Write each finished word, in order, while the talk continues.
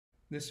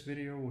This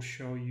video will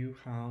show you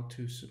how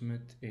to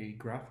submit a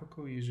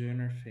graphical user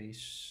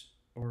interface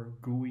or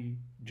GUI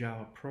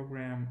Java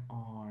program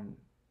on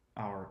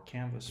our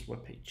Canvas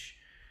webpage.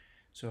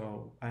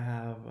 So I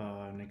have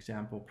an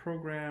example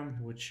program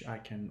which I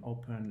can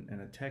open in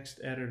a text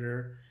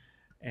editor,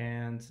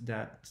 and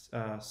that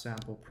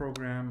sample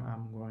program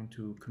I'm going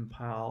to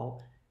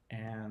compile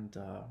and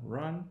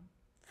run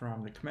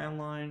from the command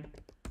line.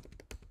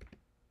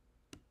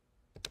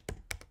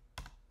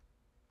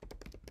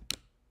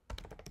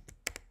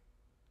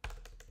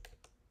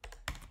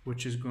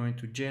 Which is going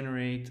to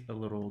generate a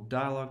little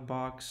dialog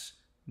box.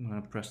 I'm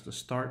going to press the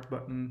start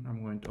button.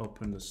 I'm going to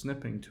open the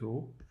snipping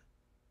tool.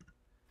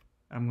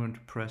 I'm going to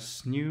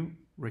press new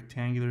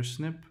rectangular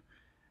snip,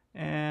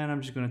 and I'm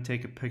just going to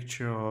take a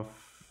picture of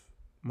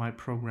my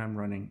program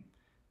running,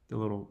 the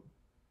little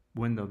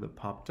window that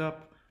popped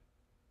up,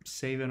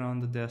 save it on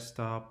the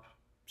desktop,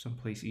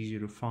 someplace easy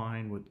to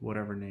find with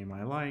whatever name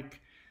I like.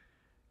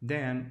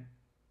 Then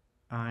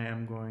I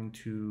am going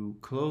to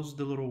close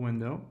the little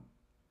window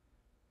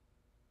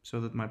so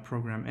that my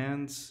program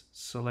ends,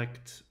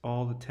 select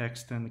all the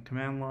text in the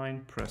command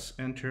line, press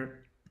enter,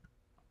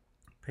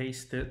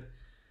 paste it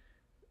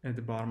at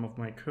the bottom of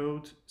my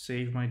code,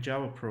 save my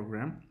Java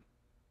program.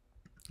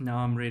 Now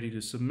I'm ready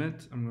to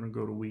submit. I'm going to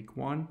go to week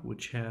 1,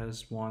 which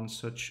has one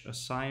such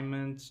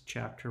assignment,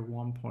 chapter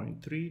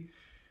 1.3,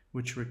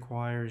 which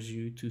requires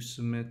you to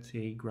submit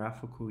a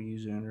graphical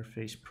user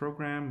interface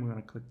program. We're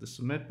going to click the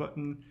submit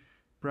button,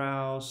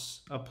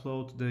 browse,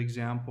 upload the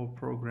example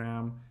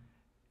program,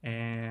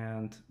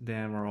 and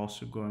then we're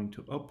also going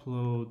to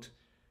upload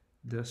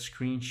the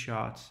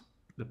screenshot,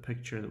 the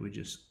picture that we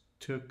just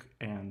took,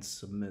 and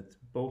submit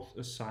both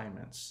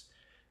assignments.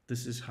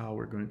 This is how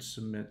we're going to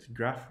submit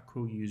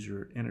graphical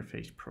user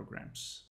interface programs.